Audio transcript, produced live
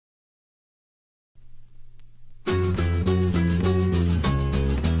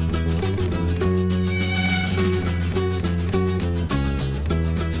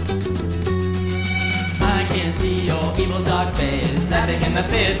the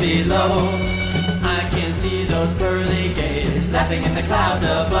pit below. I can see those pearly gates laughing in the clouds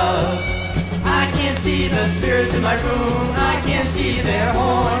above. I can see the spirits in my room, I can see their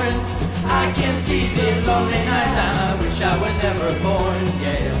horns. I can see the lonely nights, I wish I was never born,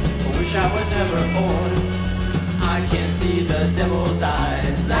 yeah, I wish I was never born. I can see the devil's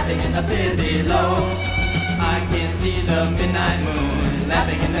eyes laughing in the pit below. I can see the midnight moon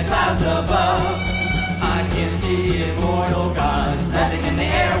laughing in the clouds above. I can see immortal gods laughing in the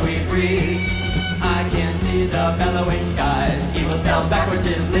air we breathe. I can see the bellowing skies, evil spelled backwards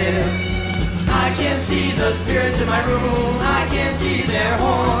is lived. I can see the spirits in my room, I can see their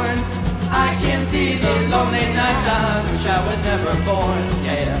horns. I can see the lonely nights, I wish I was never born,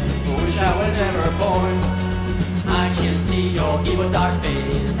 yeah, I wish I was never born. I can see your evil dark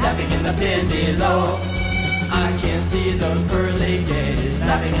face laughing in the pit below. I can see those pearly gates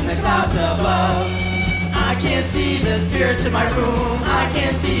laughing in the clouds above. I can see the spirits in my room, I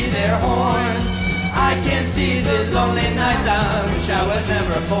can see their horns. I can see the lonely nights, I wish I was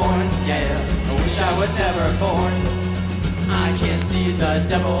never born, yeah, I wish I was never born. I can see the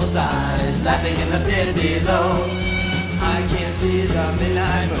devil's eyes laughing in the pit below. I can see the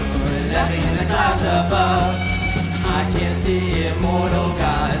midnight moon laughing in the clouds above. I can see immortal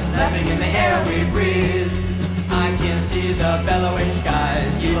gods laughing in the air we breathe. I can see the bellowing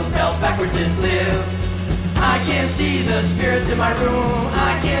skies, evil spelled backwards is live. I can see the spirits in my room,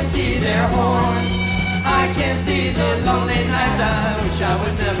 I can see their horns. I can see the lonely nights, I wish I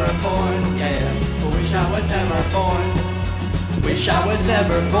was never born, yeah, I wish I was never born. Wish I was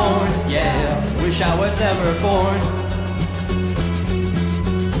never born, yeah, wish I was never born.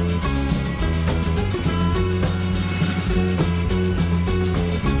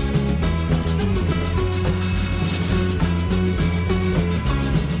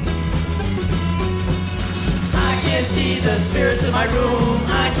 I can see the spirits in my room,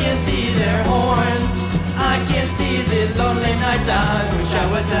 I can see their horns. I can see the lonely nights, I wish I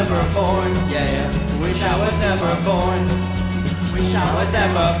was never born, yeah, wish I was never born. Wish I was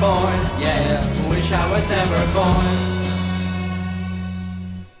never born, yeah, wish I was never born.